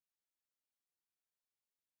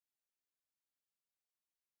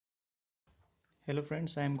Hello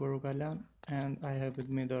friends, I am Guru Kalyan and I have with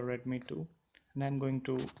me the Redmi 2 and I am going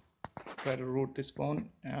to try to root this phone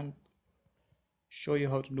and show you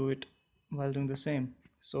how to do it while doing the same.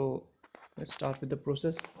 So let's start with the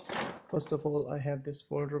process. First of all, I have this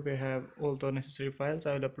folder where I have all the necessary files.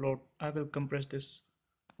 I will compress this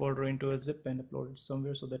folder into a zip and upload it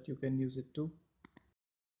somewhere so that you can use it too.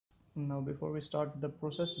 Now before we start the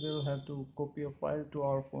process, we'll have to copy a file to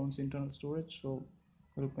our phone's internal storage. So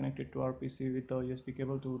we'll connect it to our PC with the USB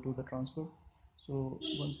cable to do the transfer. So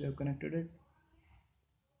once we have connected it,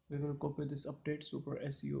 we will copy this update super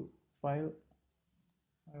SU file.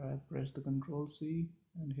 I press the Control C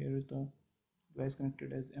and here is the device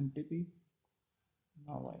connected as MTP.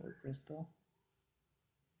 Now I will press the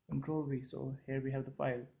Control V. So here we have the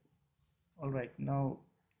file. Alright, now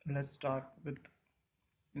let's start with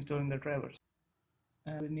installing the drivers.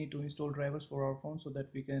 And we need to install drivers for our phone so that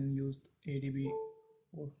we can use ADB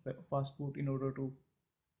or fast boot in order to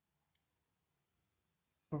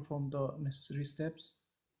perform the necessary steps.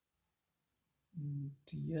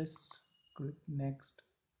 Yes, click next,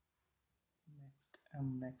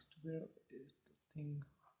 next. Where is the thing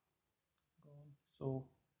gone? So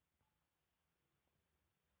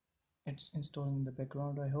it's installing in the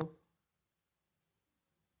background, I hope.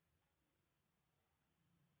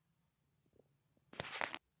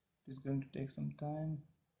 It's going to take some time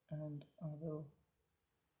and I will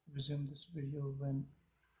resume this video when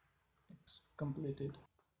it's completed.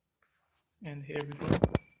 And here we go.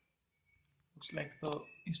 Looks like the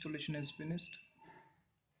installation is finished.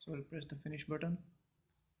 So I'll press the finish button.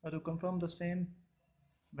 Now to confirm the same,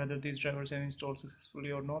 whether these drivers have installed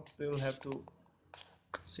successfully or not, we will have to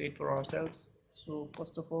see it for ourselves. So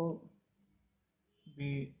first of all,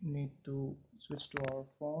 we need to switch to our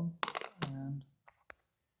phone and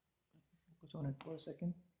focus on it for a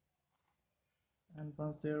second. And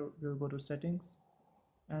once there, we'll go to settings.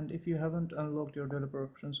 And if you haven't unlocked your developer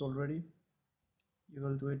options already, you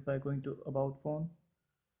will do it by going to about phone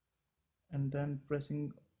and then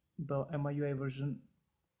pressing the MIUI version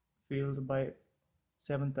field by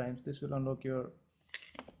 7 times. This will unlock your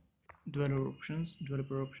developer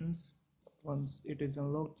options. Once it is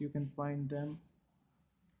unlocked, you can find them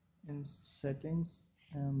in settings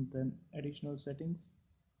and then additional settings,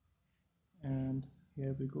 and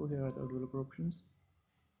here we go. Here are the developer options,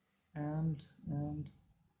 and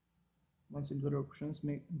once in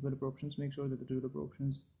developer options, make sure that the developer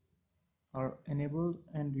options are enabled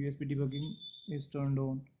and USB debugging is turned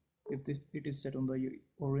on. If it is set on the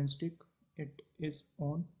orange tick, it is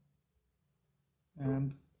on.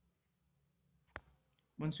 And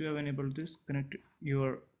once you have enabled this, connect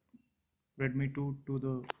your Redmi 2 to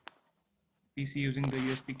the PC using the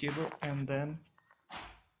USB cable and then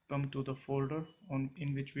come to the folder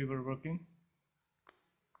in which we were working.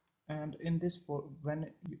 And in this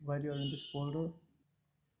while you are in this folder,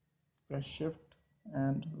 press shift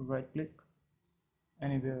and right click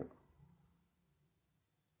anywhere,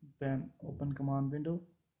 then open command window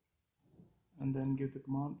and then give the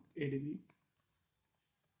command adb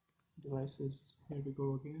devices. Here we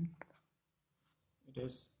go again. It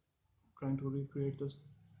is trying to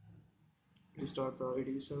restart the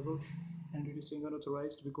adb server, and it is saying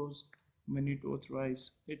unauthorized because we need to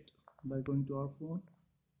authorize it by going to our phone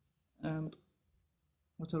and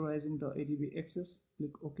authorizing the adb access.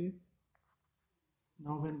 Click OK.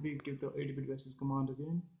 Now when we give the adb devices command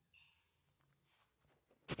again,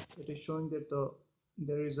 it is showing that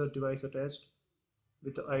there is a device attached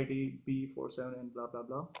with the ID B47 and blah blah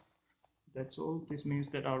blah. That's all. This means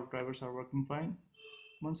that our drivers are working fine.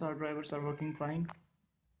 Once our drivers are working fine,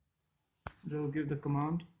 we'll give the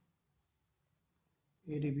command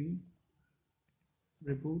adb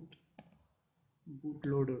reboot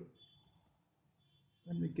bootloader.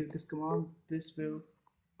 When we give this command, this will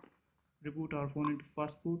reboot our phone into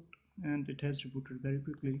fast boot, and it has rebooted very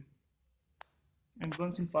quickly. And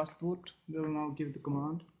once in fast boot, we will now give the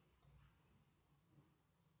command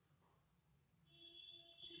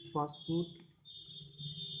fast boot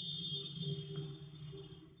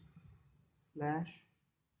flash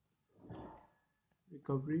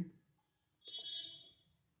recovery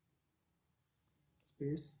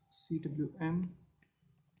space cwm.img,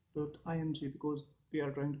 because we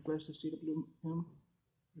are trying to flash the cwm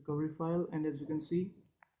recovery file, and as you can see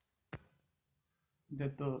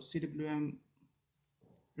that the cwm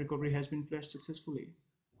recovery has been flashed successfully.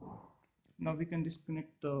 Now we can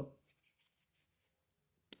disconnect the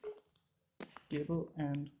cable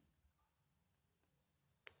and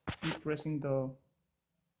keep pressing the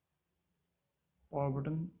power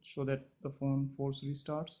button so that the phone force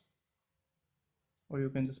restarts, or you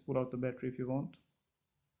can just pull out the battery if you want.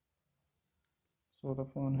 So the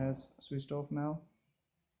phone has switched off now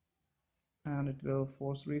and it will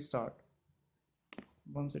force restart.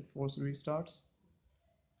 Once it force restarts,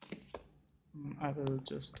 I will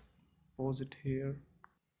just pause it here,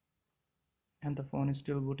 and the phone is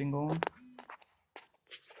still booting on.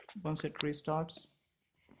 Once it restarts,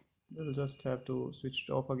 we'll just have to switch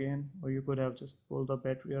it off again, or you could have just pulled the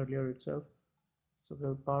battery earlier itself. So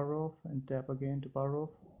we'll power off and tap again to power off.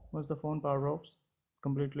 Once the phone power off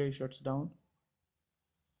completely shuts down,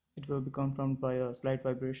 it will be confirmed by a slight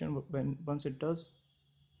vibration. Once it does,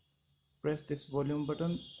 press this volume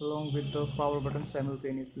button along with the power button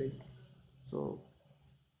simultaneously. So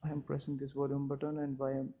I am pressing this volume button, and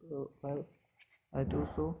while I do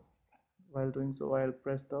so, while doing so, I'll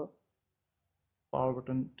press the power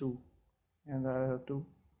button too, and I have to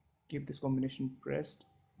keep this combination pressed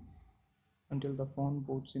until the phone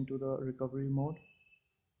boots into the recovery mode.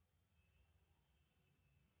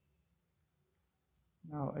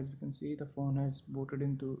 Now, as you can see, the phone has booted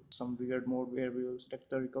into some weird mode where we will select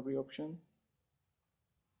the recovery option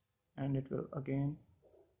and it will again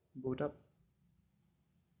boot up.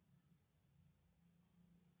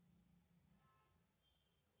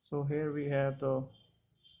 So here we have the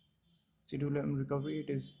scheduler recovery.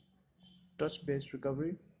 It is touch based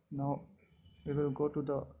recovery. Now we will go to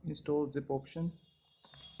the install zip option.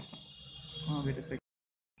 Wait a second.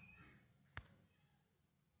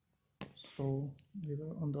 So we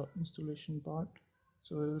were on the installation part.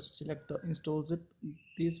 So we'll select the install zip.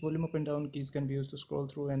 These volume up and down keys can be used to scroll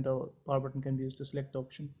through, and the power button can be used to select the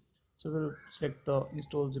option. So we'll select the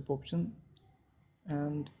install zip option,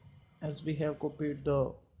 and as we have copied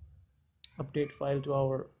the update file to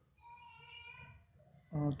our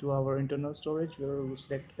internal storage, we'll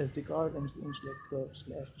select SD card and select the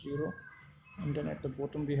 /0, and then at the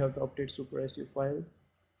bottom we have the update super SU file.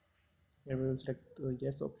 Here we will select the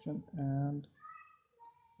yes option, and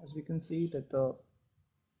as we can see that the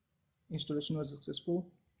installation was successful.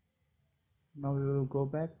 Now we will go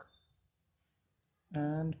back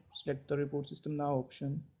and select the report system now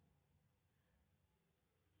option,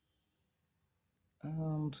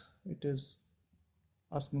 and it is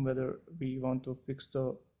asking whether we want to fix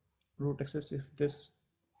the root access. If this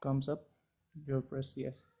comes up, we'll press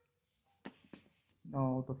yes.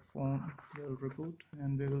 Now the phone will reboot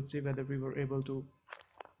and we will see whether we were able to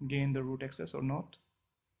gain the root access or not.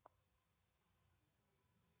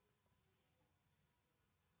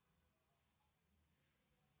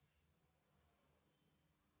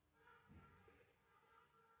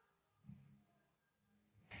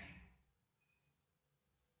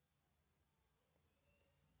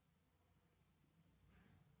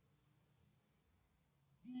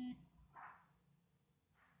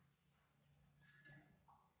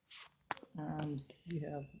 And we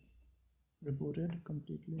have rebooted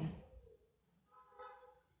completely.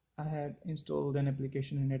 I had installed an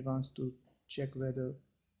application in advance to check whether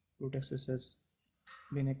root access has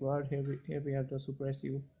been acquired. Here we have the Super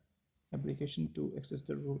SU application to access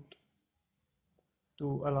the root,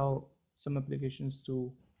 to allow some applications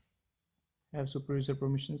to have super user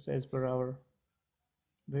permissions as per our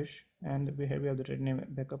wish. And here we have the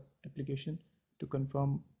Redmi backup application to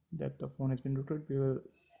confirm that the phone has been rooted. We will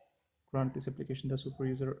grant this application the super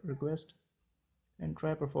user request and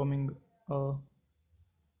try performing a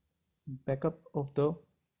backup of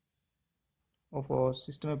a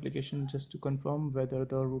system application just to confirm whether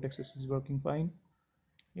the root access is working fine.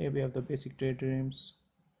 Here we have the basic daydreams,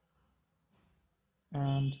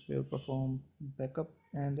 and we'll perform backup,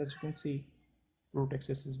 and as you can see, root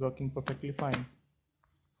access is working perfectly fine.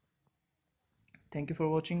 Thank you for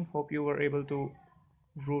watching. Hope you were able to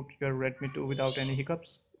root your Redmi 2 without any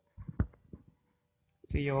hiccups.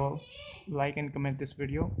 See you all. Like and comment this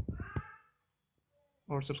video,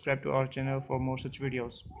 or subscribe to our channel for more such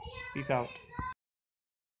videos. Peace out.